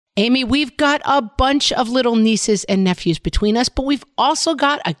Amy, we've got a bunch of little nieces and nephews between us, but we've also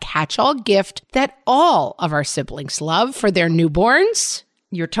got a catch-all gift that all of our siblings love for their newborns.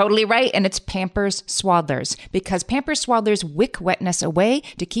 You're totally right, and it's Pampers Swaddlers, because Pampers Swaddlers wick wetness away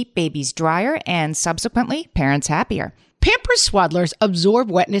to keep babies drier and subsequently parents happier. Pampers Swaddlers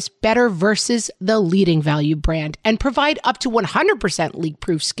absorb wetness better versus the leading value brand and provide up to 100%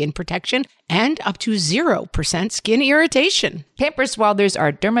 leak-proof skin protection and up to 0% skin irritation. Pampers Swaddlers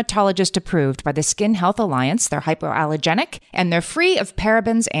are dermatologist approved by the Skin Health Alliance. They're hypoallergenic and they're free of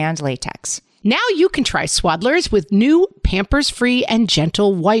parabens and latex. Now you can try Swaddlers with new Pampers-free and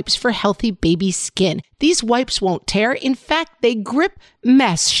gentle wipes for healthy baby skin. These wipes won't tear. In fact, they grip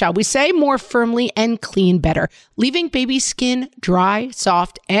mess, shall we say, more firmly and clean better, leaving baby skin dry,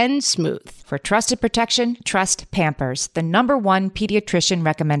 soft, and smooth. For trusted protection, trust Pampers, the #1 pediatrician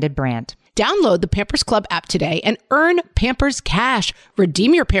recommended brand. Download the Pampers Club app today and earn Pampers Cash.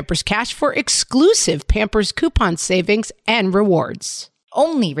 Redeem your Pampers Cash for exclusive Pampers coupon savings and rewards.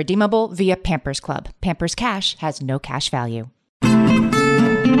 Only redeemable via Pampers Club. Pampers Cash has no cash value.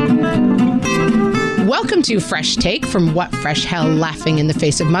 Welcome to Fresh Take from What Fresh Hell Laughing in the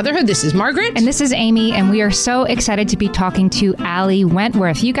Face of Motherhood. This is Margaret. And this is Amy, and we are so excited to be talking to Allie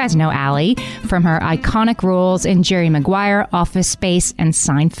Wentworth. You guys know Allie from her iconic roles in Jerry Maguire, Office Space, and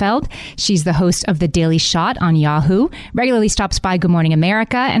Seinfeld. She's the host of The Daily Shot on Yahoo, regularly stops by Good Morning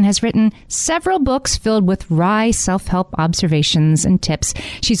America, and has written several books filled with wry self-help observations and tips.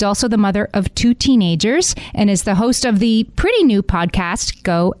 She's also the mother of 2 teenagers and is the host of the pretty new podcast,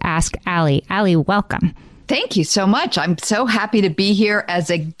 Go Ask Allie. Allie, welcome. Thank you so much. I'm so happy to be here as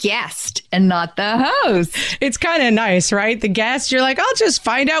a guest and not the host. It's kind of nice, right? The guest, you're like, I'll just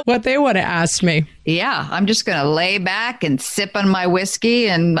find out what they want to ask me. Yeah, I'm just going to lay back and sip on my whiskey,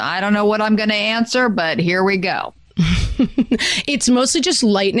 and I don't know what I'm going to answer, but here we go. It's mostly just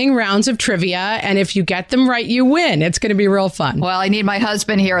lightning rounds of trivia, and if you get them right, you win. It's going to be real fun. Well, I need my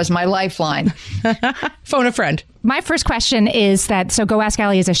husband here as my lifeline. Phone a friend. My first question is that, so Go Ask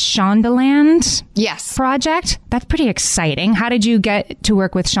Allie is a Shondaland project. That's pretty exciting. How did you get to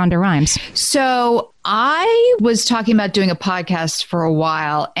work with Shonda Rhimes? So I was talking about doing a podcast for a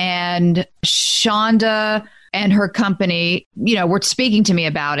while, and Shonda and her company, were speaking to me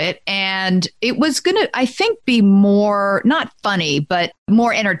about it. And it was going to, I think, be more, not funny, but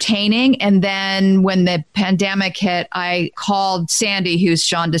more entertaining. And then when the pandemic hit, I called Sandy, who's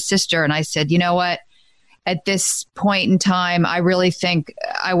Shonda's sister, and I said, you know what? At this point in time, I really think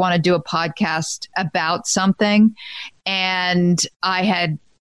I want to do a podcast about something. And I had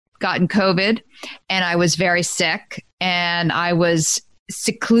gotten COVID and I was very sick, and I was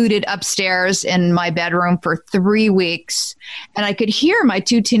secluded upstairs in my bedroom for 3 weeks. And I could hear my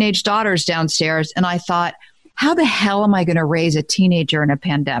 2 teenage daughters downstairs. And I thought, how the hell am I going to raise a teenager in a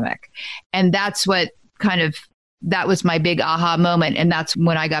pandemic? And that's what that was my big aha moment. And that's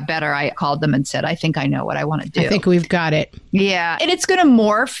when I got better. I called them and said, I think I know what I want to do. I think we've got it. Yeah. And it's going to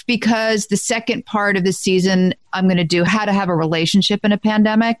morph, because the second part of the season, I'm going to do how to have a relationship in a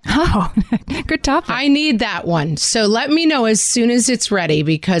pandemic. Oh, good topic. I need that one. So let me know as soon as it's ready,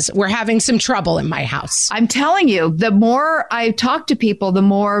 because we're having some trouble in my house. I'm telling you, the more I talk to people, the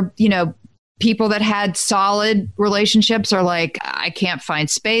more, people that had solid relationships are like, I can't find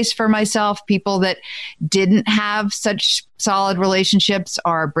space for myself. People that didn't have such solid relationships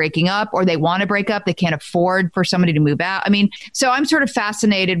are breaking up, or they want to break up. They can't afford for somebody to move out. I mean, so I'm sort of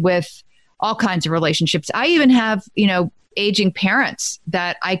fascinated with all kinds of relationships. I even have, aging parents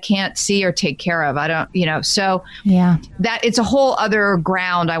that I can't see or take care of. I don't, so yeah, that it's a whole other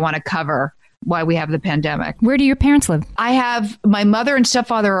ground I want to cover. Why we have the pandemic. Where do your parents live? I have my mother and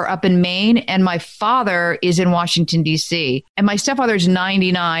stepfather are up in Maine, and my father is in Washington, D.C. And my stepfather's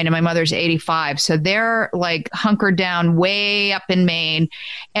 99 and my mother's 85. So they're like hunkered down way up in Maine.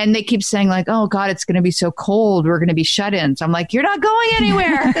 And they keep saying like, oh God, it's going to be so cold. We're going to be shut-ins. I'm like, you're not going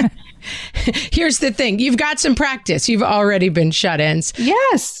anywhere. Here's the thing. You've got some practice. You've already been shut-ins.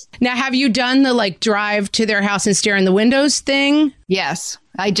 Yes. Now, have you done the drive to their house and stare in the windows thing? Yes,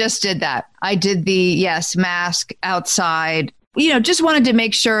 I just did that. I did the mask outside. Just wanted to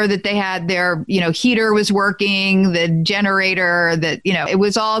make sure that they had their, heater was working, the generator, that, it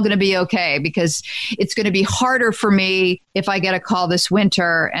was all going to be okay, because it's going to be harder for me if I get a call this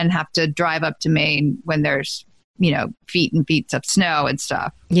winter and have to drive up to Maine when there's feet and feet of snow and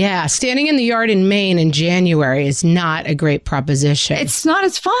stuff. Yeah, standing in the yard in Maine in January is not a great proposition. It's not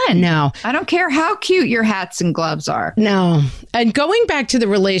as fun. No. I don't care how cute your hats and gloves are. No. And going back to the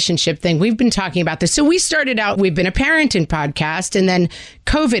relationship thing, we've been talking about this. So we started out, we've been a parenting podcast, and then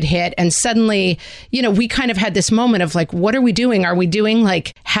COVID hit, and suddenly, we kind of had this moment of like, what are we doing? Are we doing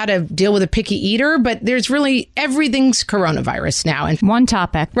like how to deal with a picky eater? But there's really, everything's coronavirus now. And one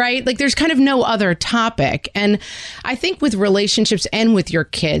topic. Right? Like there's kind of no other topic. And I think with relationships and with your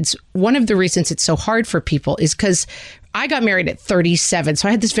kids, one of the reasons it's so hard for people is because I got married at 37. So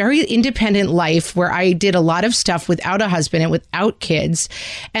I had this very independent life where I did a lot of stuff without a husband and without kids.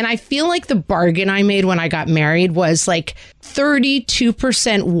 And I feel like the bargain I made when I got married was like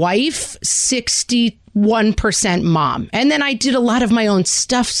 32% wife, 61% mom. And then I did a lot of my own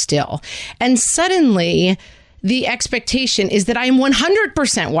stuff still. And suddenly the expectation is that I'm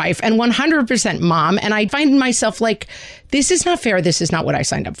 100% wife and 100% mom. And I find myself like, this is not fair. This is not what I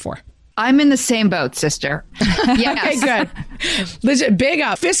signed up for. I'm in the same boat, sister. Yes. Okay, good. Listen, big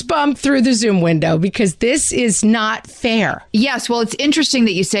up, fist bump through the Zoom window, because this is not fair. Yes. Well, it's interesting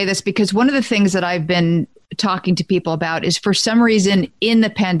that you say this, because one of the things that I've been talking to people about is, for some reason in the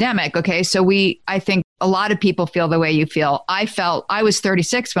pandemic, okay, so I think a lot of people feel the way you feel. I was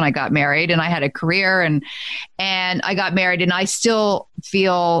 36 when I got married, and I had a career, and I got married, and I still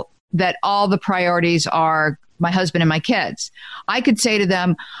feel that all the priorities are my husband and my kids. I could say to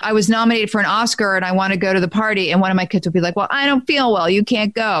them, I was nominated for an Oscar and I want to go to the party. And one of my kids would be like, well, I don't feel well. You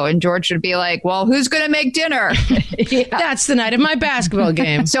can't go. And George would be like, well, who's going to make dinner? Yeah. That's the night of my basketball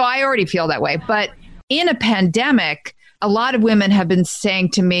game. So I already feel that way. But in a pandemic, a lot of women have been saying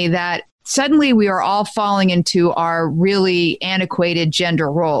to me that suddenly we are all falling into our really antiquated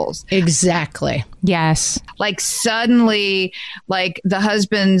gender roles. Exactly. Yes. Like suddenly, like the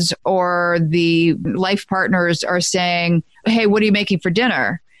husbands or the life partners are saying, hey, what are you making for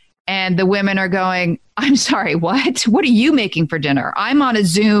dinner? And the women are going, I'm sorry, what? What are you making for dinner? I'm on a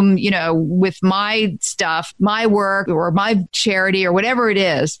Zoom, with my stuff, my work or my charity or whatever it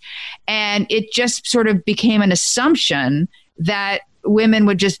is. And it just sort of became an assumption that women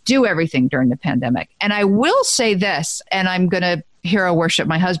would just do everything during the pandemic. And I will say this, and I'm going to hero worship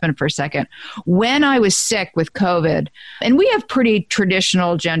my husband for a second. When I was sick with COVID, and we have pretty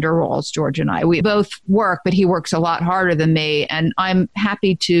traditional gender roles, George and I, we both work, but he works a lot harder than me. And I'm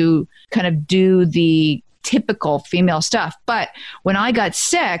happy to kind of do the typical female stuff. But when I got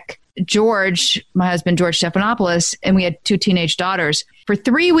sick, George, my husband, George Stephanopoulos, and we had 2 teenage daughters. For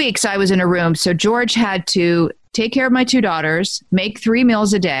 3 weeks, I was in a room. So George had to take care of my 2 daughters, make 3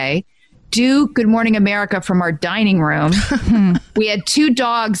 meals a day, do Good Morning America from our dining room. We had 2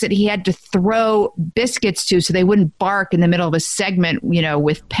 dogs that he had to throw biscuits to so they wouldn't bark in the middle of a segment,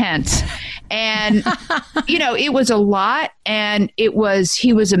 with Pence. And, it was a lot. And he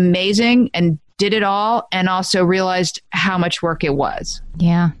was amazing and did it all, and also realized how much work it was.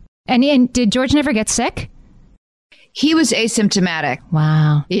 Yeah. And did George never get sick? He was asymptomatic.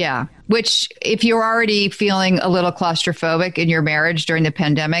 Wow. Yeah. Which, if you're already feeling a little claustrophobic in your marriage during the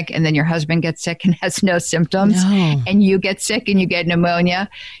pandemic, and then your husband gets sick and has no symptoms, and you get sick and you get pneumonia,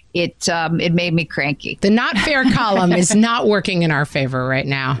 it made me cranky. The not fair column is not working in our favor right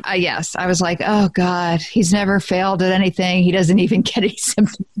now. Yes. I was like, oh God, he's never failed at anything. He doesn't even get any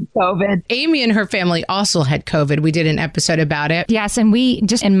symptoms of COVID. Amy and her family also had COVID. We did an episode about it. Yes. And we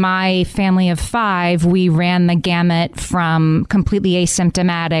just, in my family of 5, we ran the gamut from completely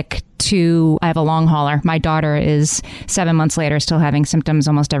asymptomatic to I have a long hauler. My daughter is 7 months later still having symptoms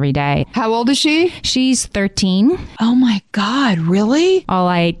almost every day. How old is she? She's 13. Oh my God, really? All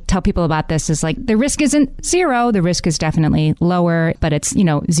I tell people about this is like the risk isn't 0. The risk is definitely lower, but it's,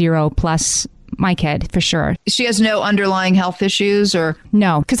 0 plus my kid for sure. She has no underlying health issues or?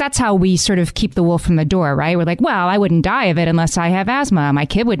 No, because that's how we sort of keep the wolf from the door, right? We're like, well, I wouldn't die of it unless I have asthma. My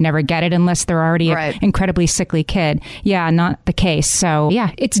kid would never get it unless they're already an incredibly sickly kid. Yeah, not the case. So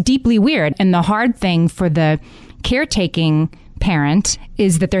yeah, it's deeply weird. And the hard thing for the caretaking parent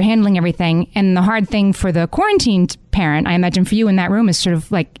is that they're handling everything. And the hard thing for the quarantined parent, I imagine for you in that room, is sort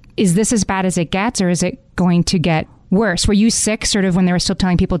of like, is this as bad as it gets, or is it going to get worse? Were you sick sort of when they were still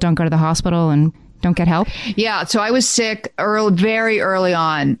telling people don't go to the hospital and don't get help? Yeah. So I was sick very early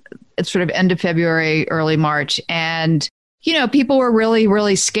on. It's sort of end of February, early March. And, people were really,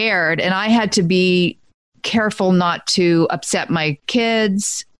 really scared. And I had to be careful not to upset my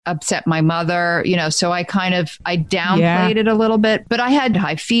kids, upset my mother, so I downplayed it a little bit, but I had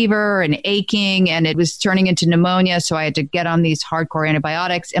high fever and aching, and it was turning into pneumonia. So I had to get on these hardcore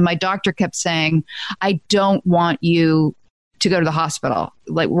antibiotics. And my doctor kept saying, I don't want you to go to the hospital.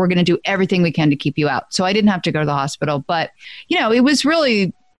 Like, we're going to do everything we can to keep you out. So I didn't have to go to the hospital. But, it was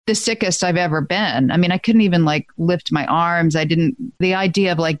really the sickest I've ever been. I mean, I couldn't even like lift my arms. The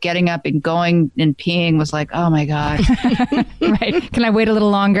idea of like getting up and going and peeing was like, oh my God. Right. Can I wait a little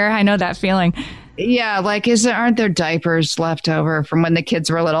longer? I know that feeling. Yeah, like aren't there diapers left over from when the kids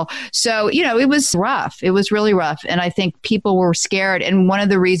were little? So, it was rough. It was really rough. And I think people were scared. And one of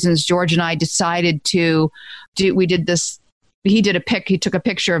the reasons George and I decided to we did this, he took a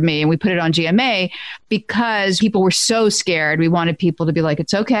picture of me and we put it on GMA because people were so scared. We wanted people to be like,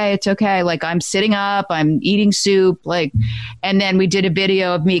 it's okay. It's okay. Like, I'm sitting up, I'm eating soup. Like, and then we did a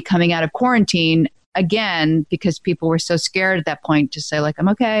video of me coming out of quarantine again, because people were so scared at that point to say like, I'm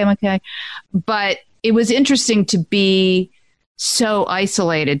okay. But it was interesting to be so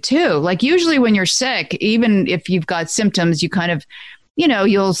isolated too. Like, usually when you're sick, even if you've got symptoms, you kind of,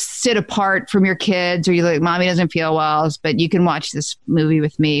 you'll sit apart from your kids, or you're like, mommy doesn't feel well, but you can watch this movie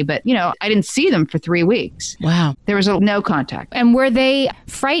with me. But, I didn't see them for 3 weeks. Wow. There was no contact. And were they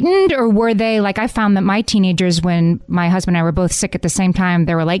frightened, or were they like, I found that my teenagers, when my husband and I were both sick at the same time,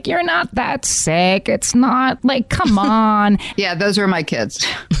 they were like, you're not that sick. It's not like, come on. Yeah, those were my kids.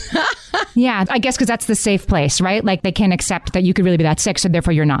 Yeah, I guess because that's the safe place, right? Like, they can't accept that you could really be that sick, so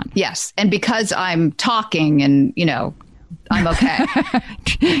therefore you're not. Yes. And because I'm talking and, I'm okay.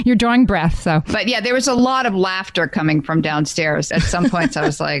 You're drawing breath, so. But yeah, there was a lot of laughter coming from downstairs. At some points, I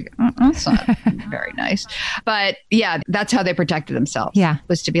was like, that's not very nice. But yeah, that's how they protected themselves. Yeah.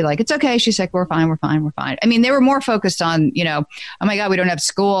 Was to be like, it's okay. She's like, we're fine. I mean, they were more focused on, oh my God, we don't have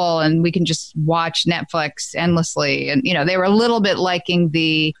school and we can just watch Netflix endlessly. And, they were a little bit liking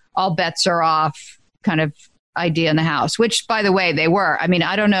the all bets are off kind of idea in the house, which, by the way, they were. I mean,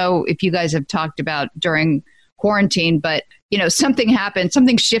 I don't know if you guys have talked about during quarantine, but something happened,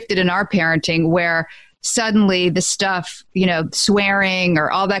 something shifted in our parenting where suddenly the stuff, swearing or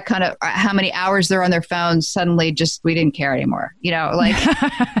all that kind of how many hours they're on their phones, suddenly just, we didn't care anymore. Like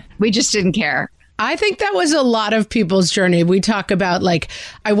we just didn't care. I think that was a lot of people's journey. We talk about like,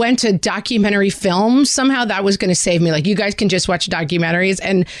 I went to documentary films. Somehow that was going to save me. Like, you guys can just watch documentaries.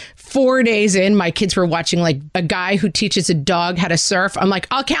 And 4 days in, my kids were watching like a guy who teaches a dog how to surf. I'm like,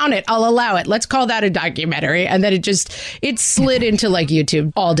 I'll count it. I'll allow it. Let's call that a documentary. And then it slid into like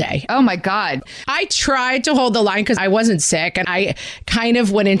YouTube all day. Oh my God. I tried to hold the line because I wasn't sick. And I kind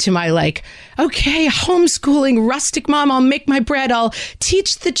of went into my like, okay, homeschooling, rustic mom, I'll make my bread. I'll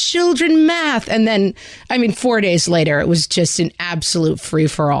teach the children math. And then, 4 days later, it was just an absolute free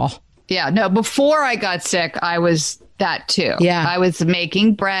for all. Yeah, no, before I got sick, I was that too. Yeah. I was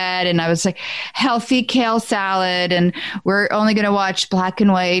making bread and I was like, healthy kale salad. And we're only going to watch black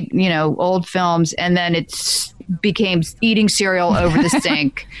and white, old films. And then it's became eating cereal over the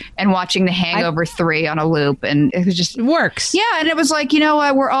sink and watching The Hangover 3 on a loop. And it was just... It works. Yeah. And it was like, you know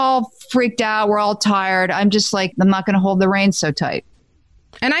what? We're all freaked out. We're all tired. I'm just like, I'm not going to hold the reins so tight.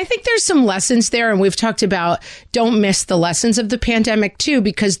 And I think there's some lessons there. And we've talked about don't miss the lessons of the pandemic, too,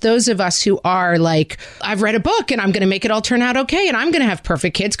 because those of us who are like, I've read a book and I'm going to make it all turn out OK. And I'm going to have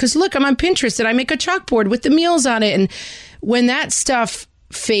perfect kids because, look, I'm on Pinterest and I make a chalkboard with the meals on it. And when that stuff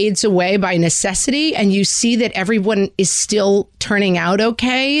fades away by necessity and you see that everyone is still turning out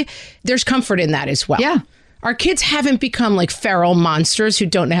OK, there's comfort in that as well. Yeah. Our kids haven't become like feral monsters who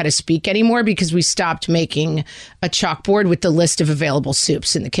don't know how to speak anymore because we stopped making a chalkboard with the list of available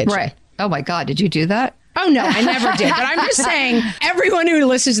soups in the kitchen. Right. Oh, my God. Did you do that? Oh, no, I never did. But I'm just saying, everyone who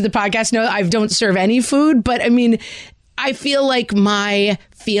listens to the podcast knows I don't serve any food. But I feel like my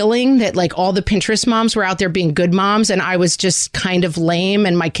feeling that like all the Pinterest moms were out there being good moms and I was just kind of lame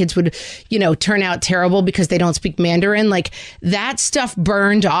and my kids would, turn out terrible because they don't speak Mandarin. Like that stuff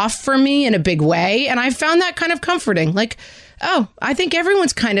burned off for me in a big way. And I found that kind of comforting. Like, oh, I think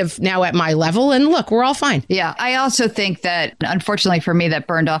everyone's kind of now at my level and look, we're all fine. Yeah. I also think that unfortunately for me, that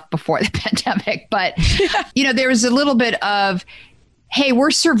burned off before the pandemic. But, there was a little bit of, hey,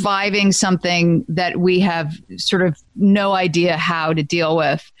 we're surviving something that we have sort of no idea how to deal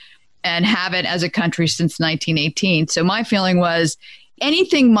with and haven't as a country since 1918. So my feeling was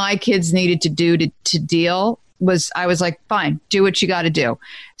anything my kids needed to do to deal I was like, fine, do what you got to do.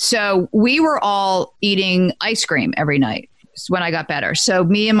 So we were all eating ice cream every night when I got better. So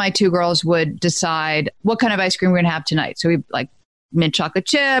me and my two girls would decide what kind of ice cream we're going to have tonight. So we like mint chocolate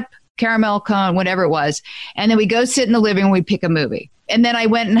chip, caramel cone, whatever it was. And then we go sit in the living room, we pick a movie. And then I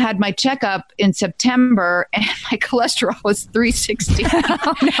went and had my checkup in September and my cholesterol was 360.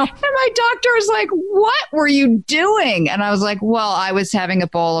 Oh, no. And my doctor was like, what were you doing? And I was like, well, I was having a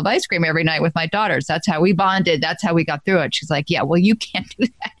bowl of ice cream every night with my daughters. That's how we bonded. That's how we got through it. She's like, yeah, well, you can't do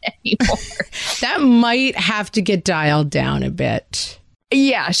that anymore. That might have to get dialed down a bit.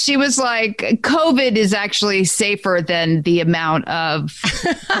 Yeah, she was like, COVID is actually safer than the amount of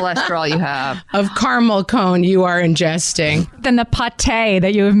cholesterol you have. Of caramel cone you are ingesting. Than the pate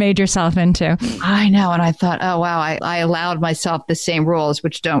that you have made yourself into. I know. And I thought, oh, wow, I allowed myself the same rules,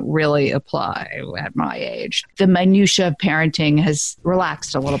 which don't really apply at my age. The minutia of parenting has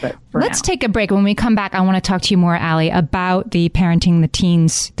relaxed a little bit. Let's take a break. When we come back, I want to talk to you more, Allie, about the parenting the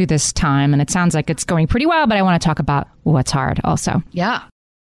teens through this time. And it sounds like it's going pretty well, but I want to talk about what's hard also. Yeah.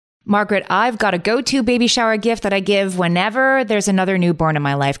 Margaret, I've got a go-to baby shower gift that I give whenever there's another newborn in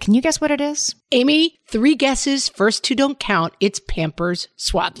my life. Can you guess what it is? Amy, 3 guesses. First 2 don't count. It's Pampers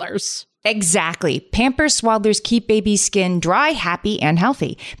Swaddlers. Exactly. Pampers Swaddlers keep baby's skin dry, happy, and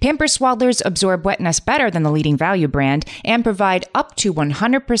healthy. Pampers Swaddlers absorb wetness better than the leading value brand and provide up to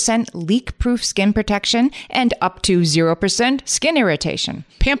 100% leak-proof skin protection and up to 0% skin irritation.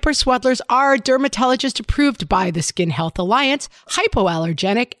 Pampers Swaddlers are dermatologist approved by the Skin Health Alliance,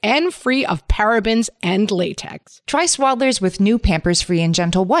 hypoallergenic, and free of parabens and latex. Try Swaddlers with new Pampers Free and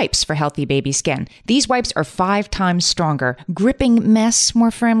Gentle wipes for healthy baby skin. These wipes are 5 times stronger, gripping mess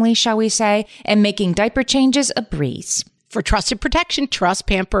more firmly, shall we say, and making diaper changes a breeze. For trusted protection, trust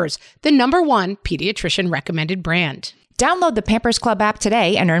Pampers, the #1 pediatrician recommended brand. Download the Pampers Club app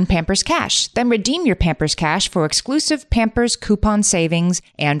today and earn Pampers Cash. Then redeem your Pampers Cash for exclusive Pampers coupon savings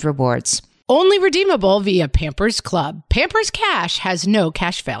and rewards. Only redeemable via Pampers Club. Pampers Cash has no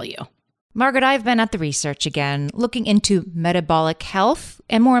cash value. Margaret, I've been at the research again, looking into metabolic health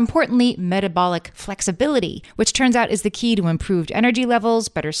and, more importantly, metabolic flexibility, which turns out is the key to improved energy levels,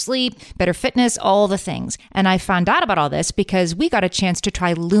 better sleep, better fitness, all the things. And I found out about all this because we got a chance to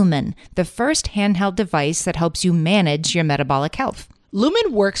try Lumen, the first handheld device that helps you manage your metabolic health.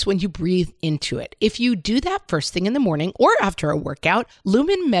 Lumen works when you breathe into it. If you do that first thing in the morning or after a workout,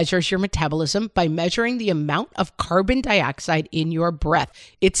 Lumen measures your metabolism by measuring the amount of carbon dioxide in your breath.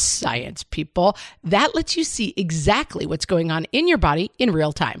 It's science, people. That lets you see exactly what's going on in your body in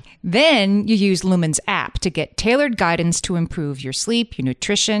real time. Then you use Lumen's app to get tailored guidance to improve your sleep, your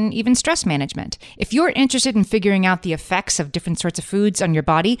nutrition, even stress management. If you're interested in figuring out the effects of different sorts of foods on your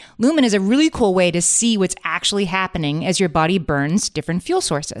body, Lumen is a really cool way to see what's actually happening as your body burns different fuel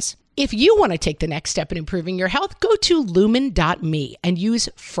sources. If you want to take the next step in improving your health, go to lumen.me and use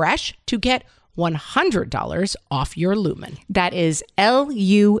FRESH to get $100 off your Lumen. That is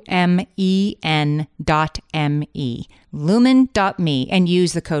LUMEN.ME. Lumen.me, and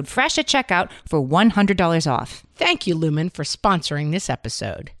use the code FRESH at checkout for $100 off. Thank you, Lumen, for sponsoring this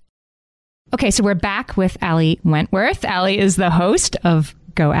episode. Okay, so we're back with Allie Wentworth. Allie is the host of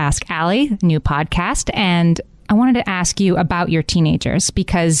Go Ask Allie, new podcast, and I wanted to ask you about your teenagers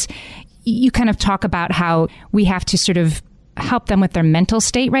because you kind of talk about how we have to sort of help them with their mental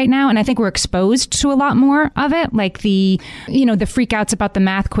state right now. And I think we're exposed to a lot more of it. Like the freakouts about the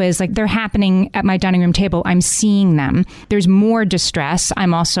math quiz, like they're happening at my dining room table. I'm seeing them. There's more distress.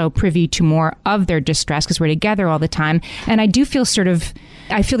 I'm also privy to more of their distress because we're together all the time. And I do feel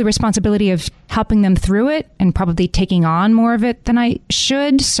I feel the responsibility of helping them through it and probably taking on more of it than I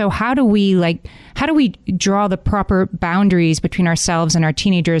should. So how do we draw the proper boundaries between ourselves and our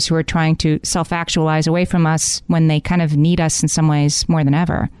teenagers who are trying to self-actualize away from us when they kind of need us in some ways more than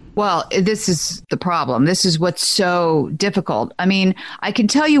ever? Well, this is the problem. This is what's so difficult. I mean, I can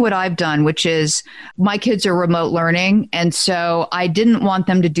tell you what I've done, which is my kids are remote learning. And so I didn't want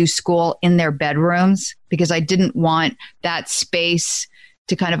them to do school in their bedrooms because I didn't want that space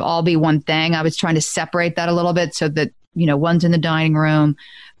to kind of all be one thing. I was trying to separate that a little bit so that, one's in the dining room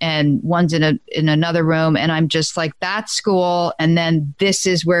and one's in another room. And I'm just like, that's school. And then this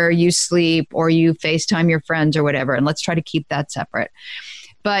is where you sleep or you FaceTime your friends or whatever. And let's try to keep that separate.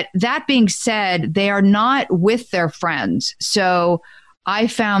 But that being said, they are not with their friends. So I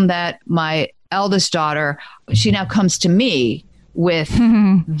found that my eldest daughter, she now comes to me with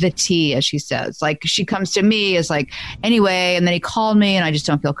the tea, as she says. Like she comes to me as like, anyway, and then he called me and I just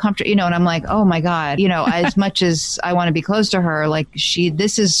don't feel comfortable, and I'm like, oh my God, as much as I want to be close to her, like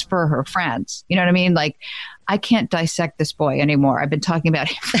this is for her friends. You know what I mean? Like I can't dissect this boy anymore. I've been talking about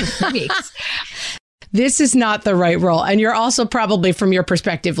him for weeks. This is not the right role. And you're also probably, from your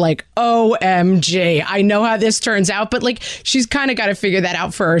perspective, like, OMG, I know how this turns out. But like, she's kind of got to figure that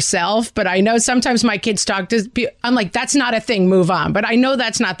out for herself. But I know sometimes my kids talk to people. I'm like, that's not a thing. Move on. But I know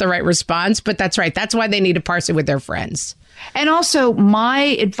that's not the right response. But that's right. That's why they need to parse it with their friends. And also, my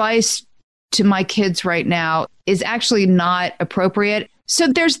advice to my kids right now is actually not appropriate. So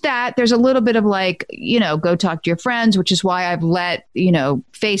there's that. There's a little bit of like, go talk to your friends, which is why I've let,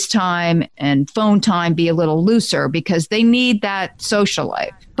 FaceTime and phone time be a little looser because they need that social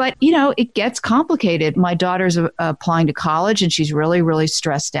life. But, it gets complicated. My daughter's applying to college and she's really, really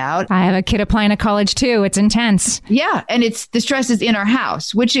stressed out. I have a kid applying to college too. It's intense. Yeah. And the stress is in our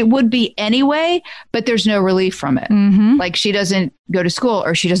house, which it would be anyway, but there's no relief from it. Mm-hmm. Like she doesn't go to school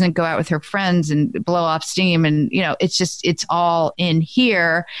or she doesn't go out with her friends and blow off steam. And, it's all in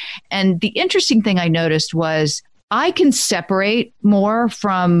here. And the interesting thing I noticed was I can separate more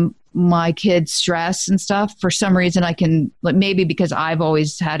from my kids' stress and stuff. For some reason, I can, maybe because I've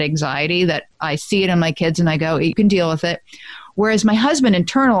always had anxiety, that I see it in my kids and I go, you can deal with it. Whereas my husband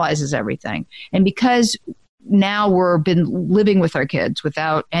internalizes everything. And because now we've been living with our kids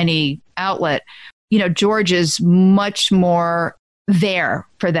without any outlet, George is much more there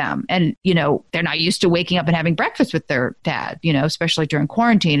for them. And, they're not used to waking up and having breakfast with their dad, especially during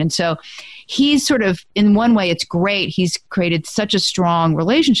quarantine. And so he's sort of, in one way, it's great. He's created such a strong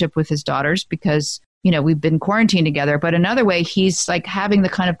relationship with his daughters because, we've been quarantined together. But another way, he's like having the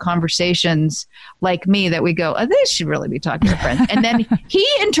kind of conversations like me that we go, oh, they should really be talking to friends. And then he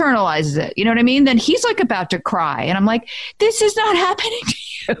internalizes it. You know what I mean? Then he's like about to cry. And I'm like, this is not happening to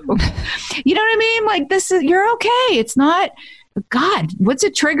you. You know what I mean? Like you're okay. It's not. God, what's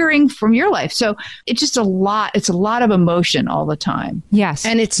it triggering from your life? So it's just a lot of emotion all the time. Yes.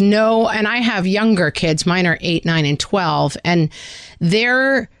 And and I have younger kids. Mine are 8, 9, and 12. And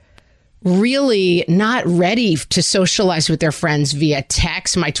they're really not ready to socialize with their friends via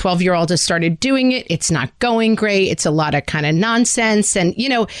text. My 12-year-old has started doing it. It's not going great. It's a lot of kind of nonsense. And,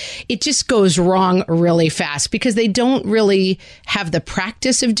 it just goes wrong really fast because they don't really have the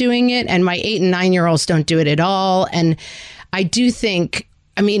practice of doing it. And my 8 and 9-year-olds don't do it at all. And I do think,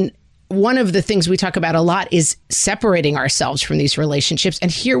 one of the things we talk about a lot is separating ourselves from these relationships. And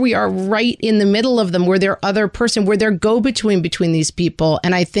here we are right in the middle of them. We're their other person. We're their go-between between these people.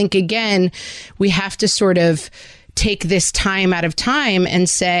 And I think, again, we have to sort of take this time out of time and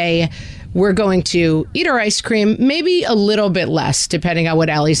say, we're going to eat our ice cream, maybe a little bit less, depending on what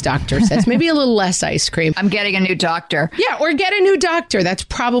Allie's doctor says. Maybe a little less ice cream. I'm getting a new doctor. Yeah, or get a new doctor. That's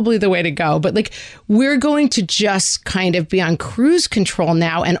probably the way to go. But we're going to just kind of be on cruise control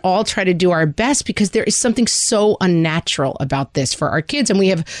now and all try to do our best because there is something so unnatural about this for our kids. And we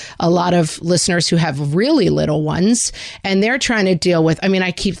have a lot of listeners who have really little ones and they're trying to deal with,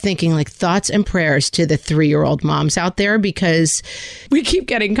 I keep thinking thoughts and prayers to the 3-year-old moms out there because we keep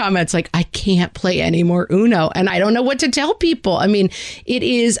getting comments like, I can't play any more Uno. And I don't know what to tell people. I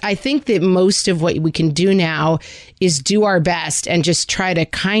think that most of what we can do now is do our best and just try to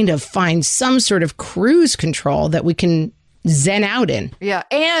kind of find some sort of cruise control that we can zen out in. Yeah.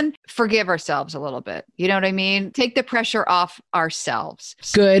 And forgive ourselves a little bit. You know what I mean? Take the pressure off ourselves.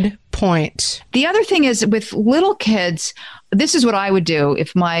 Good point. The other thing is with little kids, this is what I would do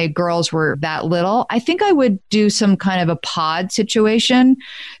if my girls were that little. I think I would do some kind of a pod situation.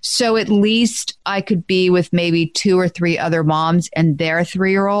 So at least I could be with maybe 2 or 3 other moms and their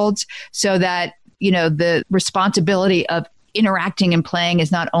 3-year-olds so that, the responsibility of interacting and playing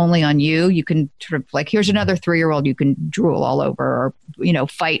is not only on you. You can sort of here's another 3-year-old you can drool all over or,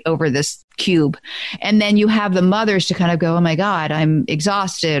 fight over this cube. And then you have the mothers to kind of go, oh my God, I'm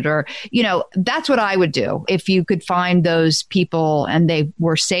exhausted. Or, that's what I would do. If you could find those people and they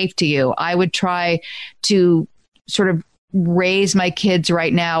were safe to you, I would try to sort of raise my kids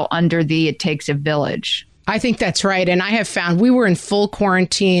right now under it takes a village. I think that's right. And I have found we were in full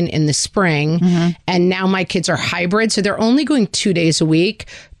quarantine in the spring and now my kids are hybrid. So they're only going 2 days a week,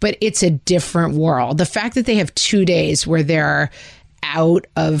 but it's a different world. The fact that they have 2 days where they're out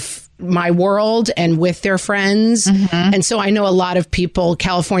of my world and with their friends. And so I know a lot of people,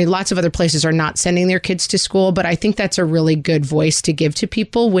 California, lots of other places are not sending their kids to school, but I think that's a really good voice to give to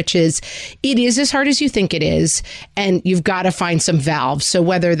people, which is, it is as hard as you think it is. And you've got to find some valves. So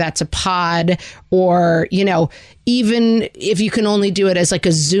whether that's a pod or, even if you can only do it as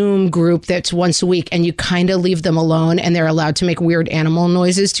a Zoom group that's once a week and you kind of leave them alone and they're allowed to make weird animal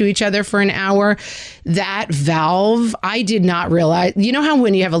noises to each other for an hour, that valve, I did not realize. You know how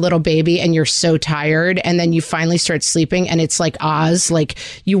when you have a little baby and you're so tired and then you finally start sleeping and it's like Oz,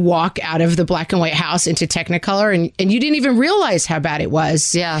 you walk out of the black and white house into Technicolor and you didn't even realize how bad it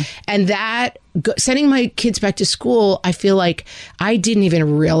was. Yeah. And that sending my kids back to school, I feel like I didn't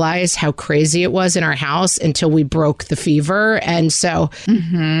even realize how crazy it was in our house until we broke the fever. And so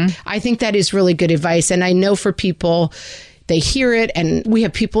I think that is really good advice. And I know for people they hear it. And we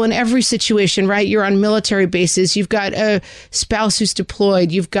have people in every situation, right? You're on military bases. You've got a spouse who's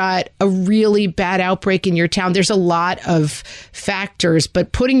deployed. You've got a really bad outbreak in your town. There's a lot of factors,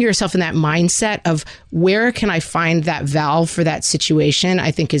 but putting yourself in that mindset of where can I find that valve for that situation,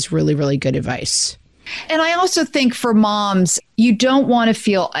 I think is really, really good advice. And I also think for moms, you don't want to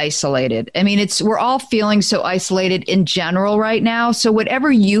feel isolated. I mean, we're all feeling so isolated in general right now. So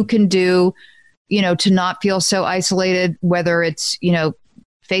whatever you can do, to not feel so isolated, whether it's,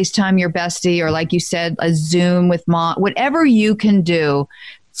 FaceTime your bestie or like you said, a Zoom with mom, whatever you can do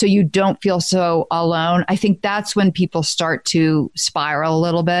so you don't feel so alone. I think that's when people start to spiral a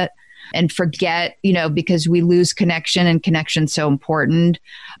little bit and forget, because we lose connection, and connection's so important.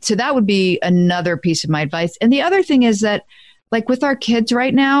 So that would be another piece of my advice. And the other thing is that, like with our kids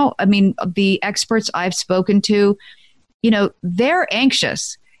right now, I mean, the experts I've spoken to, they're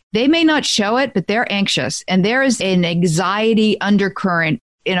anxious. They may not show it, but they're anxious. And there is an anxiety undercurrent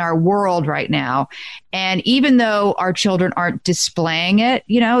in our world right now. And even though our children aren't displaying it,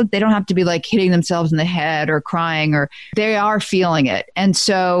 they don't have to be like hitting themselves in the head or crying, or they are feeling it. And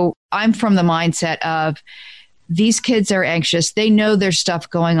so I'm from the mindset of these kids are anxious. They know there's stuff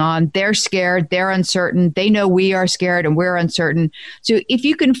going on. They're scared. They're uncertain. They know we are scared and we're uncertain. So if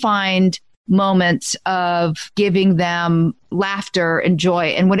you can find moments of giving them laughter and joy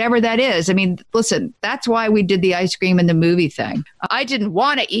and whatever that is. I mean, listen, that's why we did the ice cream in the movie thing. I didn't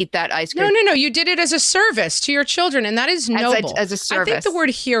want to eat that ice cream. No. You did it as a service to your children, and that is noble. As a service. I think the word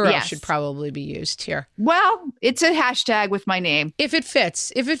hero should probably be used here. Well, it's a hashtag with my name. If it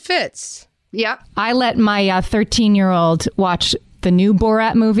fits. Yep. I let my 13-year-old watch the new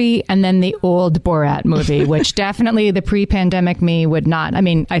Borat movie and then the old Borat movie, which definitely the pre-pandemic me would not. I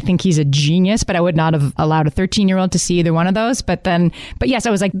mean, I think he's a genius, but I would not have allowed a 13-year-old to see either one of those. But yes,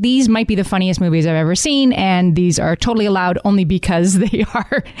 I was like, these might be the funniest movies I've ever seen. And these are totally allowed only because they're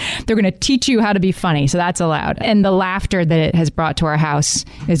going to teach you how to be funny. So that's allowed. And the laughter that it has brought to our house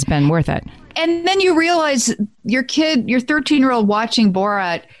has been worth it. And then you realize your 13-year-old watching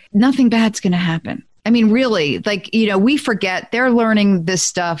Borat, nothing bad's going to happen. I mean, really, we forget they're learning this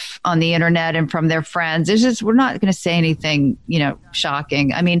stuff on the internet and from their friends. We're not going to say anything,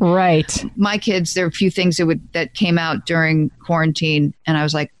 shocking. I mean, right. My kids, there are a few things that came out during quarantine. And I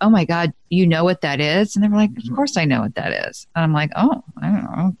was like, oh my God, you know what that is? And they were like, of course I know what that is. And I'm like, oh, I don't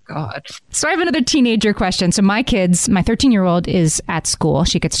know. Oh God. So I have another teenager question. So my 13-year-old is at school.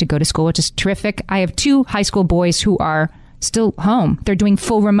 She gets to go to school, which is terrific. I have 2 high school boys who are still home. They're doing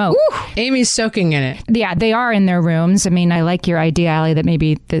full remote. Ooh, Amy's soaking in it. Yeah, they are in their rooms. I mean, I like your idea, Allie, that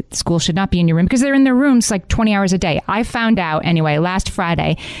maybe the school should not be in your room because they're in their rooms like 20 hours a day. I found out anyway last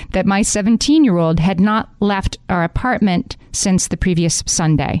Friday that my 17-year-old had not left our apartment since the previous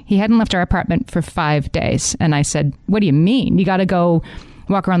Sunday. He hadn't left our apartment for 5 days. And I said, what do you mean? You got to go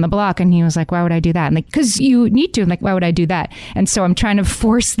walk around the block. And he was like, why would I do that? And like, because you need to. I'm like, why would I do that? And so I'm trying to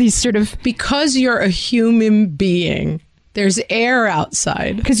force these sort of... Because you're a human being. There's air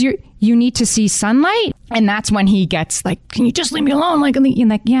outside. Because you need to see sunlight. And that's when he gets like, can you just leave me alone? Like,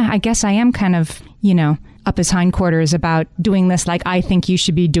 yeah, I guess I am kind of, up his hindquarters about doing this. Like, I think you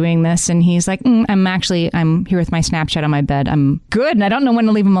should be doing this. And he's like, I'm here with my Snapchat on my bed. I'm good. And I don't know when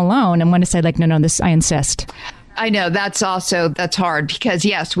to leave him alone and when to say like, no, this, I insist. I know that's hard because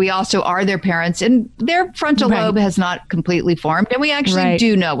yes, we also are their parents and their frontal lobe has not completely formed and we actually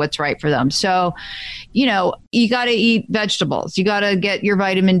do know what's right for them. So, you got to eat vegetables. You got to get your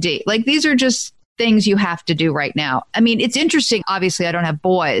vitamin D. Like these are just things you have to do right now. I mean, it's interesting. Obviously, I don't have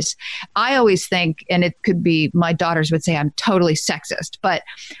boys. I always think, and it could be my daughters would say I'm totally sexist, but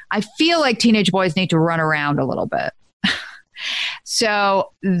I feel like teenage boys need to run around a little bit.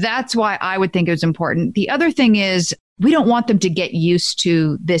 So that's why I would think it was important. The other thing is we don't want them to get used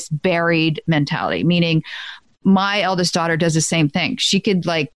to this buried mentality, meaning my eldest daughter does the same thing. She could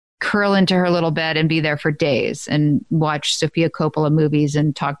like curl into her little bed and be there for days and watch Sofia Coppola movies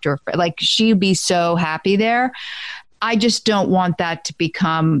and talk to her. Like she'd be so happy there. I just don't want that to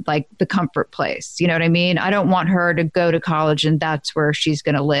become like the comfort place. You know what I mean? I don't want her to go to college and that's where she's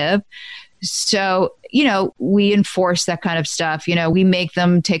going to live. So, we enforce that kind of stuff. We make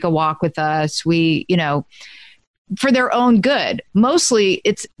them take a walk with us. We, for their own good. Mostly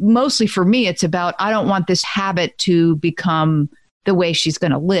for me, it's about, I don't want this habit to become the way she's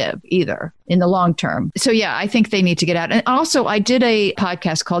going to live either in the long term. So yeah, I think they need to get out. And also I did a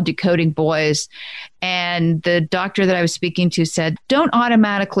podcast called Decoding Boys. And the doctor that I was speaking to said, don't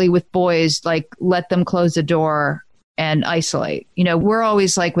automatically with boys, like let them close the door and isolate. We're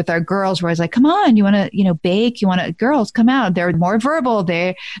always like with our girls, we're always like, come on, you want to, bake? You want to, girls, come out. They're more verbal.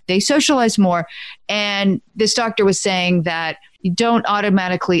 They socialize more. And this doctor was saying that you don't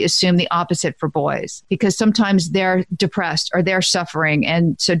automatically assume the opposite for boys because sometimes they're depressed or they're suffering.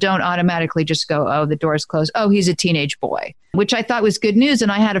 And so don't automatically just go, oh, the door's closed. Oh, he's a teenage boy, which I thought was good news.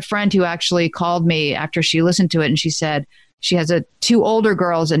 And I had a friend who actually called me after she listened to it. And she said she has two older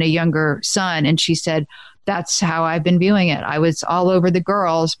girls and a younger son. And she said, that's how I've been viewing it. I was all over the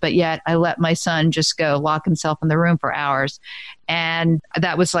girls, but yet I let my son just go lock himself in the room for hours. And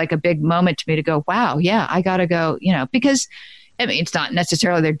that was like a big moment to me to go, wow, yeah, I got to go, because it's not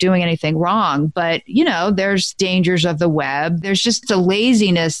necessarily they're doing anything wrong, but, there's dangers of the web. There's just a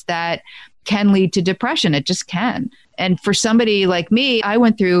laziness that can lead to depression. It just can. And for somebody like me, I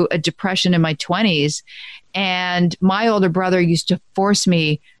went through a depression in my 20s, and my older brother used to force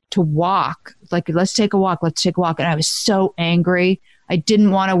me to walk, like, let's take a walk. And I was so angry. I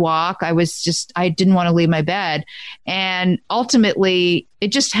didn't want to walk. I didn't want to leave my bed. And ultimately, it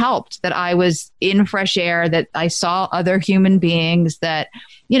just helped that I was in fresh air, that I saw other human beings, that,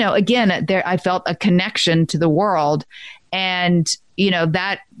 again, I felt a connection to the world. And,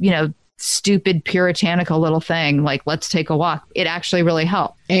 that, stupid puritanical little thing, like, let's take a walk, it actually really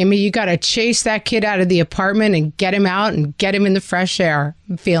helped. Amy, you got to chase that kid out of the apartment and get him out and get him in the fresh air.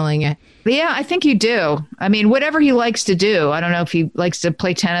 I'm feeling it. Yeah, I think you do. I mean, whatever he likes to do. I don't know if he likes to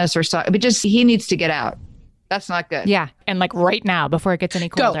play tennis or soccer, but just he needs to get out. That's not good. Yeah. And like right now, before it gets any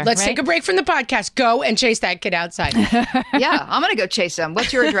colder. Go. Let's take a break from the podcast. Go and chase that kid outside. Yeah, I'm going to go chase him.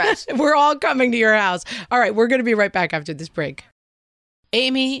 What's your address? We're all coming to your house. All right. We're going to be right back after this break.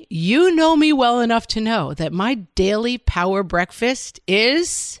 Amy, you know me well enough to know that my daily power breakfast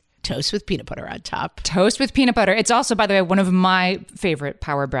is toast with peanut butter on top. Toast with peanut butter. It's also, by the way, one of my favorite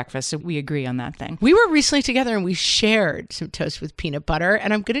power breakfasts. So we agree on that thing. We were recently together and we shared some toast with peanut butter.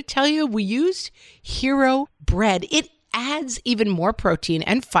 And I'm going to tell you, we used Hero bread. It adds even more protein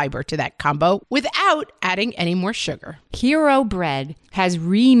and fiber to that combo without adding any more sugar. Hero bread has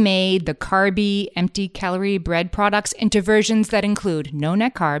remade the carby, empty calorie bread products into versions that include no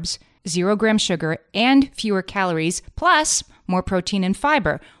net carbs, 0 gram sugar, and fewer calories, plus more protein and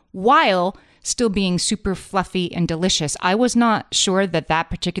fiber, while still being super fluffy and delicious. I was not sure that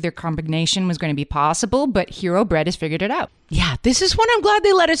particular combination was going to be possible, but Hero Bread has figured it out. Yeah, this is one I'm glad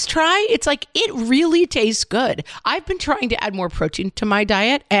they let us try. It's like, it really tastes good. I've been trying to add more protein to my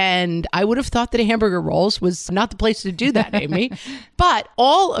diet, and I would have thought that a hamburger rolls was not the place to do that, Amy. But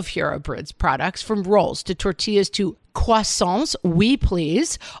all of Hero Bread's products, from rolls to tortillas to croissants, we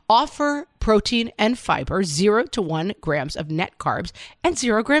please, offer protein and fiber, 0 to 1 grams of net carbs, and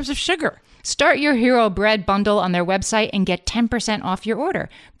 0 grams of sugar. Start your Hero Bread bundle on their website and get 10% off your order.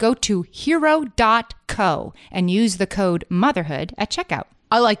 Go to hero.co and use the code motherhood at checkout.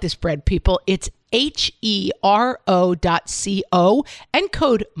 I like this bread, people. It's HERO.co and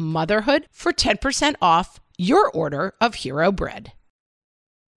code motherhood for 10% off your order of Hero Bread.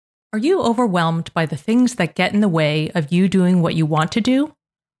 Are you overwhelmed by the things that get in the way of you doing what you want to do?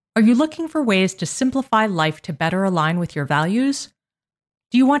 Are you looking for ways to simplify life to better align with your values?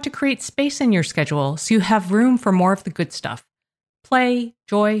 Do you want to create space in your schedule so you have room for more of the good stuff? Play,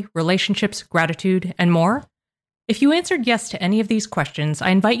 joy, relationships, gratitude, and more? If you answered yes to any of these questions, I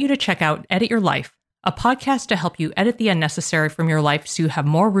invite you to check out Edit Your Life, a podcast to help you edit the unnecessary from your life so you have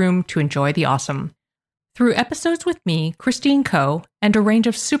more room to enjoy the awesome. Through episodes with me, Christine Coe, and a range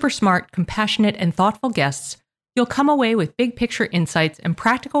of super smart, compassionate, and thoughtful guests, you'll come away with big picture insights and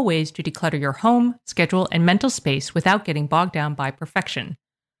practical ways to declutter your home, schedule, and mental space without getting bogged down by perfection.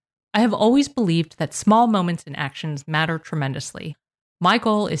 I have always believed that small moments and actions matter tremendously. My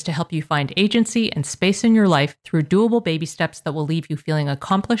goal is to help you find agency and space in your life through doable baby steps that will leave you feeling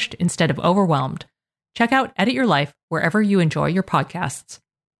accomplished instead of overwhelmed. Check out Edit Your Life wherever you enjoy your podcasts.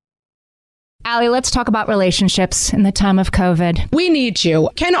 Allie, let's talk about relationships in the time of COVID. We need you.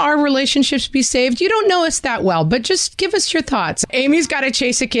 Can our relationships be saved? You don't know us that well, but just give us your thoughts. Amy's got to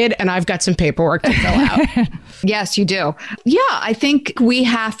chase a kid, and I've got some paperwork to fill out. Yes, you do. Yeah, I think we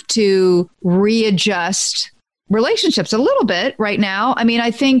have to readjust relationships a little bit right now. I mean,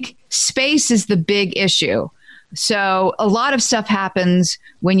 I think space is the big issue. So a lot of stuff happens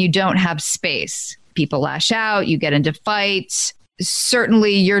when you don't have space. People lash out, you get into fights.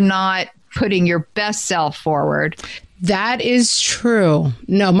 Certainly, you're not putting your best self forward. That is true.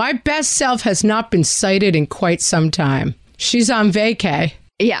 No, my best self has not been cited in quite some time. She's on vacay.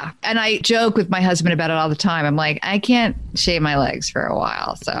 Yeah. And I joke with my husband about it all the time. I'm like, I can't shave my legs for a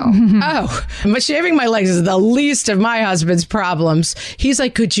while. So, but shaving my legs is the least of my husband's problems. He's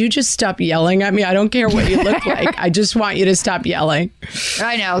like, could you just stop yelling at me? I don't care what you look like. I just want you to stop yelling.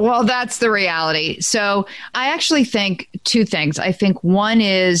 I know. Well, that's the reality. So I actually think two things. I think one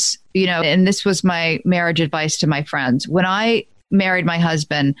is, and this was my marriage advice to my friends. When I married my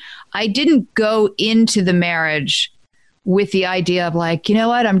husband, I didn't go into the marriage with the idea of like, you know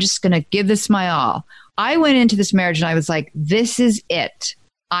what, I'm just going to give this my all. I went into this marriage and I was like, this is it.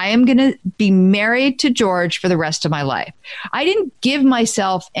 I am going to be married to George for the rest of my life. I didn't give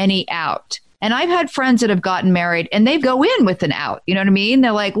myself any out. And I've had friends that have gotten married and they go in with an out. You know what I mean?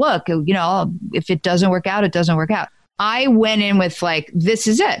 They're like, look, if it doesn't work out, it doesn't work out. I went in with like, this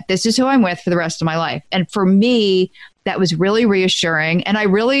is it. This is who I'm with for the rest of my life. And for me, that was really reassuring. And I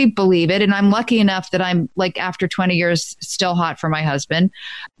really believe it. And I'm lucky enough that I'm like, after 20 years, still hot for my husband.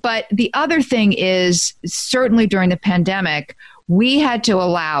 But the other thing is, certainly during the pandemic, we had to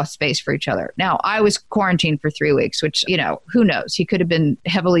allow space for each other. Now, I was quarantined for 3 weeks, which, who knows? He could have been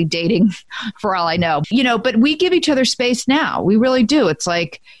heavily dating for all I know, but we give each other space now. We really do. It's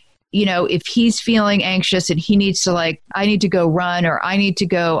like, if he's feeling anxious and he needs to I need to go run, or I'm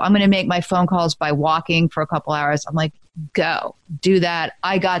going to make my phone calls by walking for a couple hours. I'm like, go do that.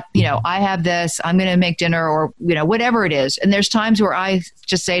 I got, I have this, I'm going to make dinner, or, whatever it is. And there's times where I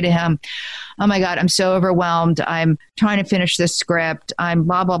just say to him, oh my God, I'm so overwhelmed. I'm trying to finish this script. I'm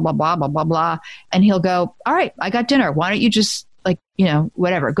blah, blah, blah, blah, blah, blah, blah. And he'll go, all right, I got dinner. Why don't you just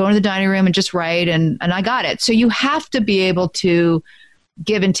whatever, go into the dining room and just write. And I got it. So you have to be able to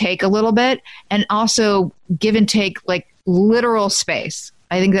give and take a little bit, and also give and take like literal space.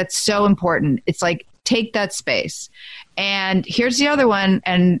 I think that's so important. It's like, take that space. And here's the other one.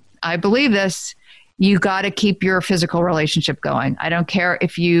 And I believe this, you got to keep your physical relationship going. I don't care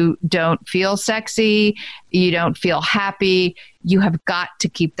if you don't feel sexy, you don't feel happy, you have got to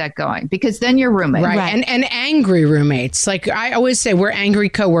keep that going, because then you're roommate. Right. And angry roommates. Like I always say, we're angry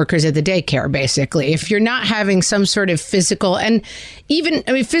coworkers at the daycare, basically. If you're not having some sort of physical, and even,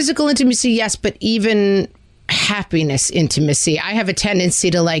 physical intimacy, yes, but even happiness intimacy. I have a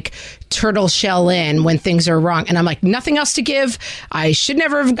tendency to like turtle shell in when things are wrong. And I'm like, nothing else to give. I should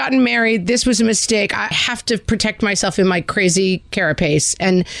never have gotten married. This was a mistake. I have to protect myself in my crazy carapace.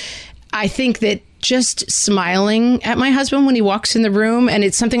 And I think that just smiling at my husband when he walks in the room, and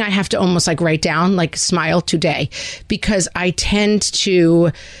it's something I have to almost like write down, like smile today, because I tend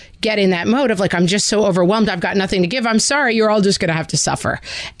to get in that mode of like, I'm just so overwhelmed. I've got nothing to give. I'm sorry. You're all just going to have to suffer.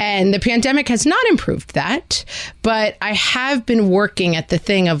 And the pandemic has not improved that. But I have been working at the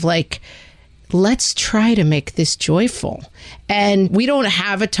thing of like, let's try to make this joyful. And we don't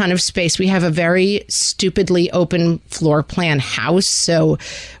have a ton of space. We have a very stupidly open floor plan house. So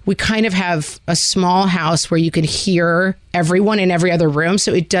we kind of have a small house where you can hear everyone in every other room.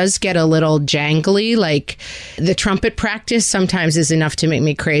 So it does get a little jangly. Like the trumpet practice sometimes is enough to make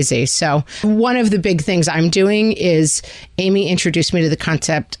me crazy. So one of the big things I'm doing is Amy introduced me to the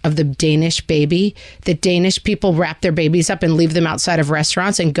concept of the Danish baby. The Danish people wrap their babies up and leave them outside of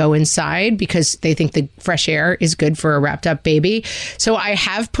restaurants and go inside because they think the fresh air is good for a wrapped up baby. So I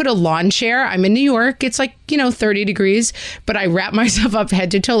have put a lawn chair. I'm in New York. It's like, 30 degrees, but I wrap myself up head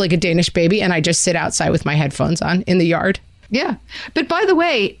to toe like a Danish baby, and I just sit outside with my headphones on in the yard. Yeah. But by the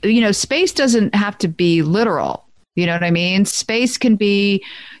way, space doesn't have to be literal. You know what I mean? Space can be,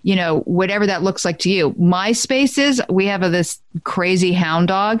 whatever that looks like to you. My space is, we have this crazy hound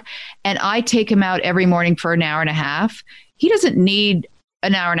dog, and I take him out every morning for an hour and a half. He doesn't need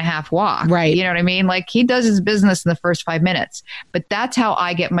an hour and a half walk. Right. You know what I mean? Like he does his business in the first 5 minutes, but that's how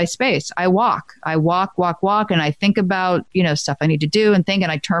I get my space. I walk, and I think about, stuff I need to do and think,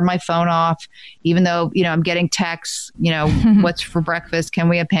 and I turn my phone off, even though, I'm getting texts, what's for breakfast? Can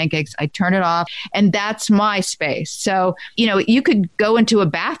we have pancakes? I turn it off, and that's my space. So, you could go into a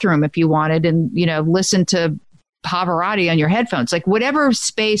bathroom if you wanted and, listen to Pavarotti on your headphones, like whatever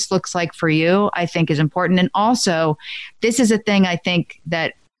space looks like for you, I think is important. And also, this is a thing I think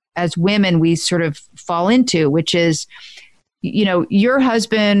that as women, we sort of fall into, which is, your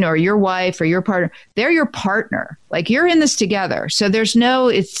husband or your wife or your partner, they're your partner. Like you're in this together. So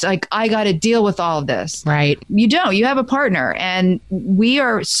it's like, I got to deal with all of this. Right. You don't, you have a partner, and we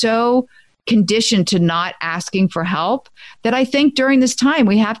are so conditioned to not asking for help that I think during this time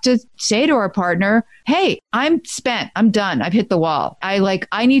we have to say to our partner, hey, I'm spent. I'm done. I've hit the wall.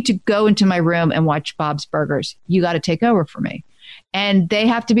 I need to go into my room and watch Bob's Burgers. You got to take over for me. And they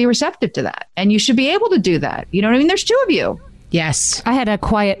have to be receptive to that. And you should be able to do that. You know what I mean? There's two of you. Yes. I had a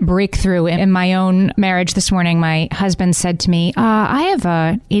quiet breakthrough in my own marriage this morning. My husband said to me, I have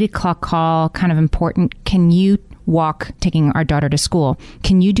a 8 o'clock call, kind of important. Can you walk taking our daughter to school?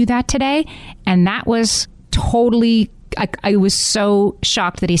 Can you do that today? And that was totally, I was so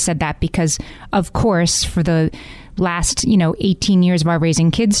shocked that he said that because, of course, for the last, 18 years of our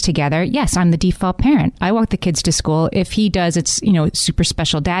raising kids together, yes, I'm the default parent. I walk the kids to school. If he does, it's, super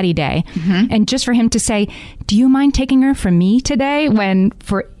special daddy day. Mm-hmm. And just for him to say, do you mind taking her from me today? When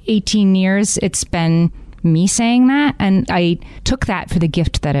for 18 years, it's been me saying that. And I took that for the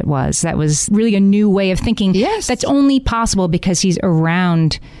gift that it was. That was really a new way of thinking. Yes. That's only possible because he's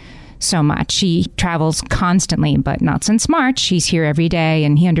around so much. He travels constantly, but not since March. He's here every day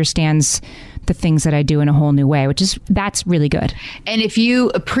and he understands the things that I do in a whole new way, that's really good. And if you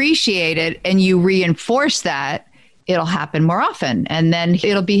appreciate it and you reinforce that, it'll happen more often. And then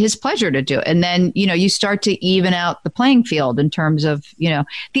it'll be his pleasure to do it. And then, you start to even out the playing field in terms of,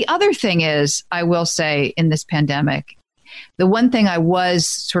 the other thing is, I will say in this pandemic, the one thing I was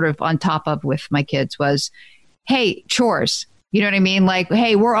sort of on top of with my kids was, hey, chores. You know what I mean? Like,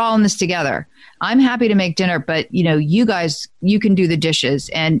 hey, we're all in this together. I'm happy to make dinner, but you guys, you can do the dishes.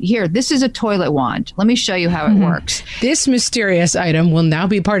 And here, this is a toilet wand. Let me show you how it works. This mysterious item will now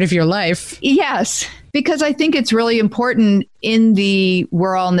be part of your life. Yes, because I think it's really important in the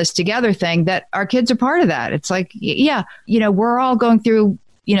we're all in this together thing that our kids are part of that. It's like, yeah, we're all going through,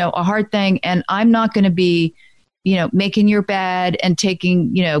 a hard thing, and I'm not going to be making your bed and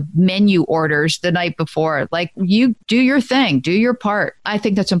taking, menu orders the night before. Like, you do your thing, do your part. I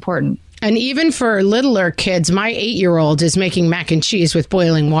think that's important. And even for littler kids, my 8-year-old is making mac and cheese with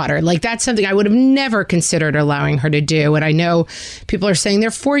boiling water. Like, that's something I would have never considered allowing her to do. And I know people are saying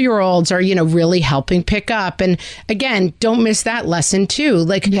their 4-year-olds are, really helping pick up. And again, don't miss that lesson too.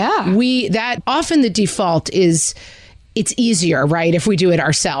 Like, that often the default is, it's easier, right? If we do it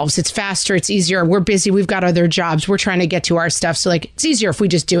ourselves, it's faster, it's easier. We're busy. We've got other jobs. We're trying to get to our stuff. So it's easier if we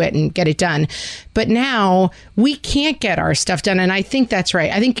just do it and get it done. But now we can't get our stuff done. And I think that's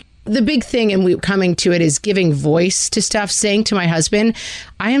right. I think the big thing, and we coming to it, is giving voice to stuff, saying to my husband,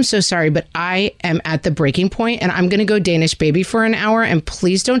 I am so sorry, but I am at the breaking point and I'm going to go Danish baby for an hour and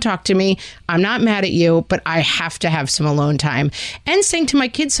please don't talk to me. I'm not mad at you, but I have to have some alone time. And saying to my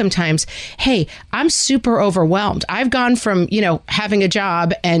kids sometimes, hey, I'm super overwhelmed. I've gone from, having a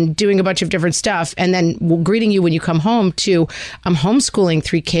job and doing a bunch of different stuff and then greeting you when you come home to I'm homeschooling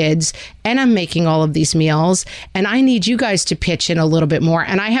 3 kids and I'm making all of these meals and I need you guys to pitch in a little bit more.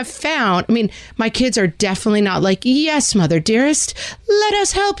 And I have found, my kids are definitely not like, yes, mother dearest, let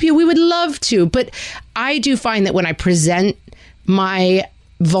us help you. We would love to. But I do find that when I present my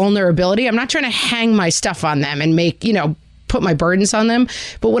vulnerability, I'm not trying to hang my stuff on them and make, put my burdens on them.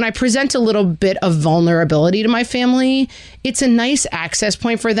 But when I present a little bit of vulnerability to my family, it's a nice access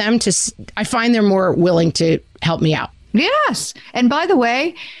point for them I find they're more willing to help me out. Yes. And by the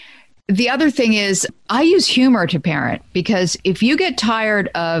way, the other thing is I use humor to parent because if you get tired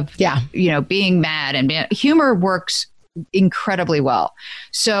of, being mad and humor works incredibly well.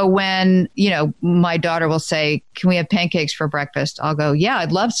 So when, my daughter will say, can we have pancakes for breakfast? I'll go, yeah,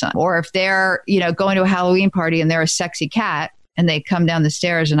 I'd love some. Or if they're, going to a Halloween party and they're a sexy cat and they come down the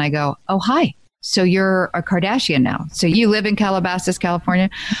stairs and I go, oh, hi. So you're a Kardashian now. So you live in Calabasas, California.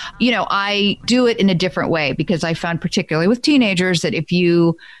 I do it in a different way because I found particularly with teenagers that if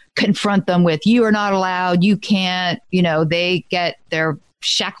you confront them with, you are not allowed, you can't, they get their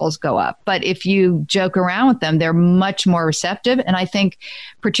shackles go up. But if you joke around with them, they're much more receptive. And I think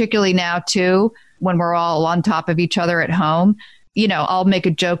particularly now too, when we're all on top of each other at home, I'll make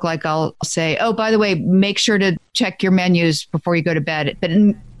a joke like I'll say, oh, by the way, make sure to check your menus before you go to bed. But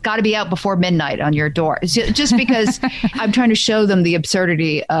got to be out before midnight on your door. It's just because I'm trying to show them the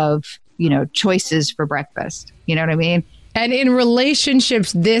absurdity of, choices for breakfast. You know what I mean? And in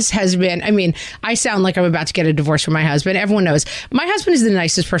relationships, this has been, I sound like I'm about to get a divorce from my husband. Everyone knows my husband is the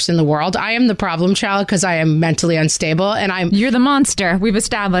nicest person in the world. I am the problem child because I am mentally unstable and You're the monster. We've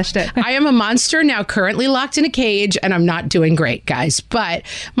established it. I am a monster now, currently locked in a cage, and I'm not doing great, guys. But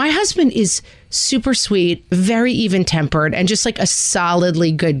my husband is super sweet, very even-tempered, and just like a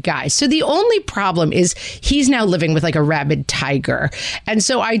solidly good guy. So the only problem is he's now living with like a rabid tiger. And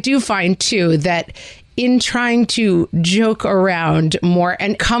so I do find too that in trying to joke around more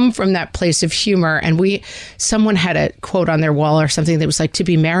and come from that place of humor. And someone had a quote on their wall or something that was like, to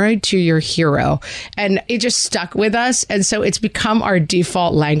be married to your hero. And it just stuck with us. And so it's become our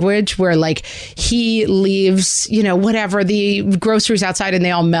default language where like he leaves, whatever, the groceries outside and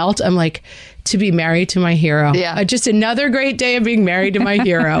they all melt. I'm like, to be married to my hero. Yeah. Just another great day of being married to my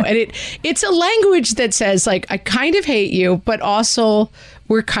hero. And it's a language that says, like, I kind of hate you, but also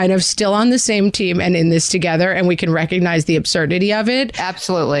we're kind of still on the same team and in this together, and we can recognize the absurdity of it.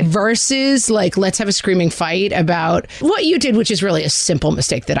 Absolutely. Versus, like, let's have a screaming fight about what you did, which is really a simple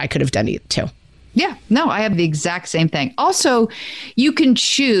mistake that I could have done too. Yeah, no, I have the exact same thing. Also, you can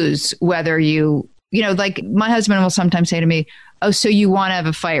choose whether like my husband will sometimes say to me, oh, so you want to have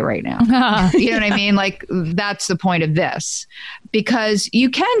a fight right now? You know what I mean? Like, that's the point of this, because you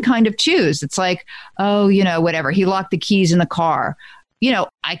can kind of choose. It's like, oh, whatever. He locked the keys in the car.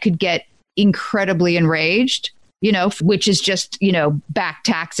 I could get incredibly enraged, which is just, back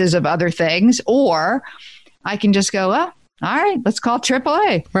taxes of other things. Or I can just go, oh, all right, let's call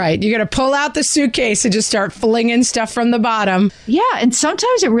AAA. Right. You're going to pull out the suitcase and just start flinging stuff from the bottom. Yeah. And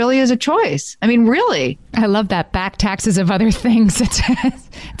sometimes it really is a choice. I mean, really. I love that. Back taxes of other things.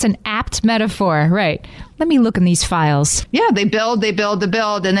 It's an apt metaphor. Right. Let me look in these files. Yeah. They build.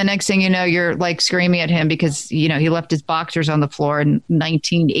 And the next thing you know, you're like screaming at him because, he left his boxers on the floor in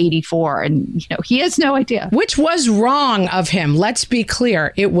 1984 and, he has no idea. Which was wrong of him. Let's be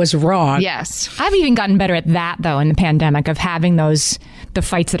clear. It was wrong. Yes. I've even gotten better at that, though, in the pandemic, of having the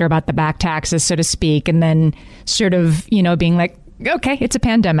fights that are about the back taxes, so to speak, and then sort of, being like, okay, it's a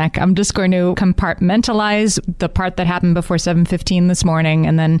pandemic. I'm just going to compartmentalize the part that happened before 7:15 this morning.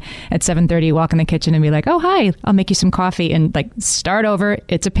 And then at 7:30, walk in the kitchen and be like, oh, hi, I'll make you some coffee, and like start over.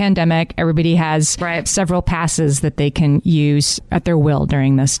 It's a pandemic. Everybody has several passes that they can use at their will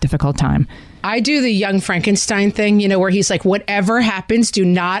during this difficult time. I do the young Frankenstein thing, where he's like, whatever happens, do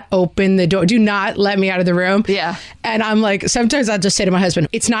not open the door. Do not let me out of the room. Yeah. And I'm like, sometimes I'll just say to my husband,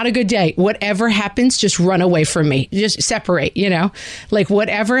 it's not a good day. Whatever happens, just run away from me. Just separate, like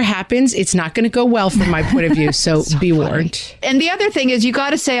whatever happens, it's not going to go well from my point of view. So, be warned. And the other thing is you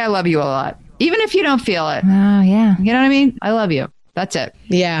got to say, I love you a lot, even if you don't feel it. Oh, yeah. You know what I mean? I love you. That's it.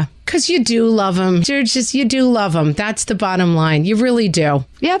 Yeah. Because you do love him. You do love him. That's the bottom line. You really do.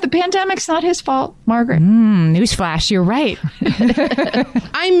 Yeah, the pandemic's not his fault, Margaret. Newsflash, you're right.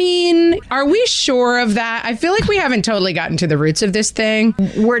 I mean, are we sure of that? I feel like we haven't totally gotten to the roots of this thing.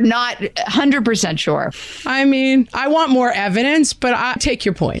 We're not 100% sure. I mean, I want more evidence, but I take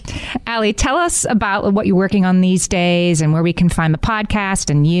your point. Allie, tell us about what you're working on these days and where we can find the podcast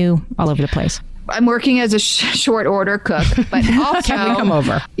and you all over the place. I'm working as a short order cook, but also have me come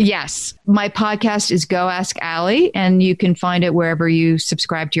over. Yes. My podcast is Go Ask Allie, and you can find it wherever you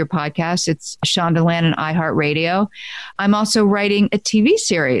subscribe to your podcast. It's Shondaland and iHeartRadio. I'm also writing a TV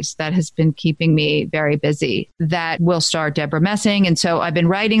series that has been keeping me very busy that will star Deborah Messing. And so I've been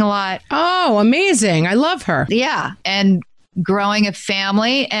writing a lot. Oh, amazing. I love her. Yeah. And growing a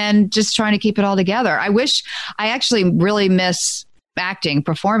family and just trying to keep it all together. I actually really miss acting,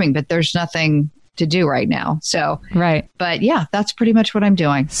 performing, but there's nothing to do right now. So, right. But yeah, that's pretty much what I'm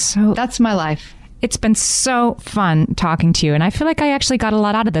doing. So that's my life. It's been so fun talking to you. And I feel like I actually got a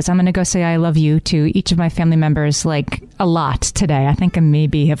lot out of this. I'm going to go say I love you to each of my family members, like a lot today. I think I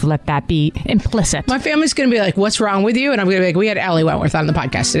maybe have let that be implicit. My family's going to be like, what's wrong with you? And I'm going to be like, we had Allie Wentworth on the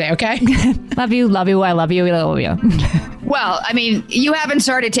podcast today, okay? Love you. I love you. I love you. Well, I mean, you haven't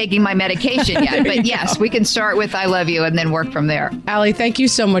started taking my medication yet, but yes, we can start with I love you and then work from there. Allie, thank you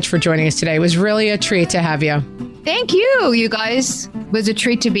so much for joining us today. It was really a treat to have you. Thank you, you guys. It was a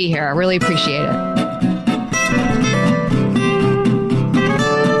treat to be here. I really appreciate it.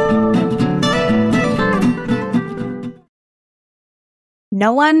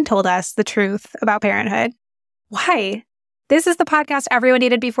 No one told us the truth about parenthood. Why? This is the podcast everyone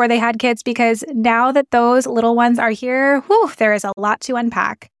needed before they had kids, because now that those little ones are here, there is a lot to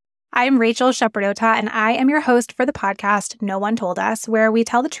unpack. I'm Rachel Shepardota, and I am your host for the podcast No One Told Us, where we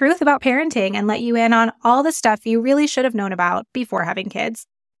tell the truth about parenting and let you in on all the stuff you really should have known about before having kids.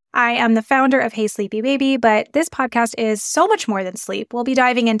 I am the founder of Hey Sleepy Baby, but this podcast is so much more than sleep. We'll be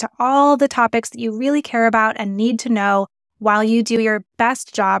diving into all the topics that you really care about and need to know while you do your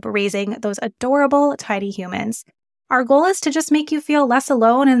best job raising those adorable tiny humans. Our goal is to just make you feel less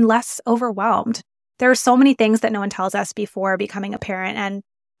alone and less overwhelmed. There are so many things that no one tells us before becoming a parent, and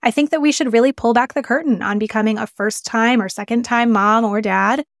I think that we should really pull back the curtain on becoming a first-time or second-time mom or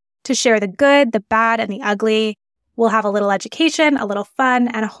dad to share the good, the bad, and the ugly. We'll have a little education, a little fun,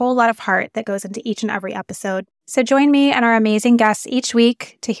 and a whole lot of heart that goes into each and every episode. So join me and our amazing guests each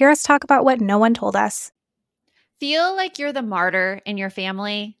week to hear us talk about what no one told us. Feel like you're the martyr in your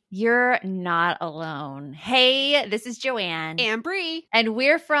family? You're not alone. Hey, this is Joanne. And Bree. And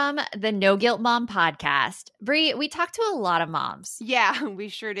we're from the No Guilt Mom podcast. Bree, we talk to a lot of moms. Yeah, we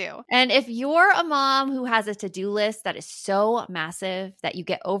sure do. And if you're a mom who has a to-do list that is so massive that you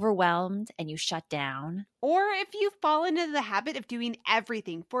get overwhelmed and you shut down, or if you've fallen into the habit of doing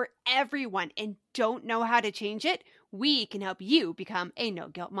everything for everyone and don't know how to change it, we can help you become a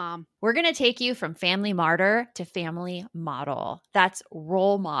no-guilt mom. We're going to take you from family martyr to family model. That's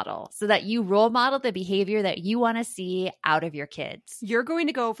role model, so that you role model the behavior that you want to see out of your kids. You're going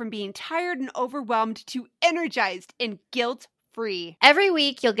to go from being tired and overwhelmed to energized and guilt-free. Every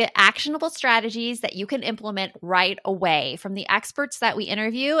week, you'll get actionable strategies that you can implement right away from the experts that we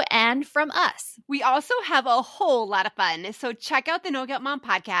interview and from us. We also have a whole lot of fun, so check out the No Guilt Mom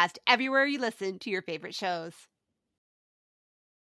podcast everywhere you listen to your favorite shows.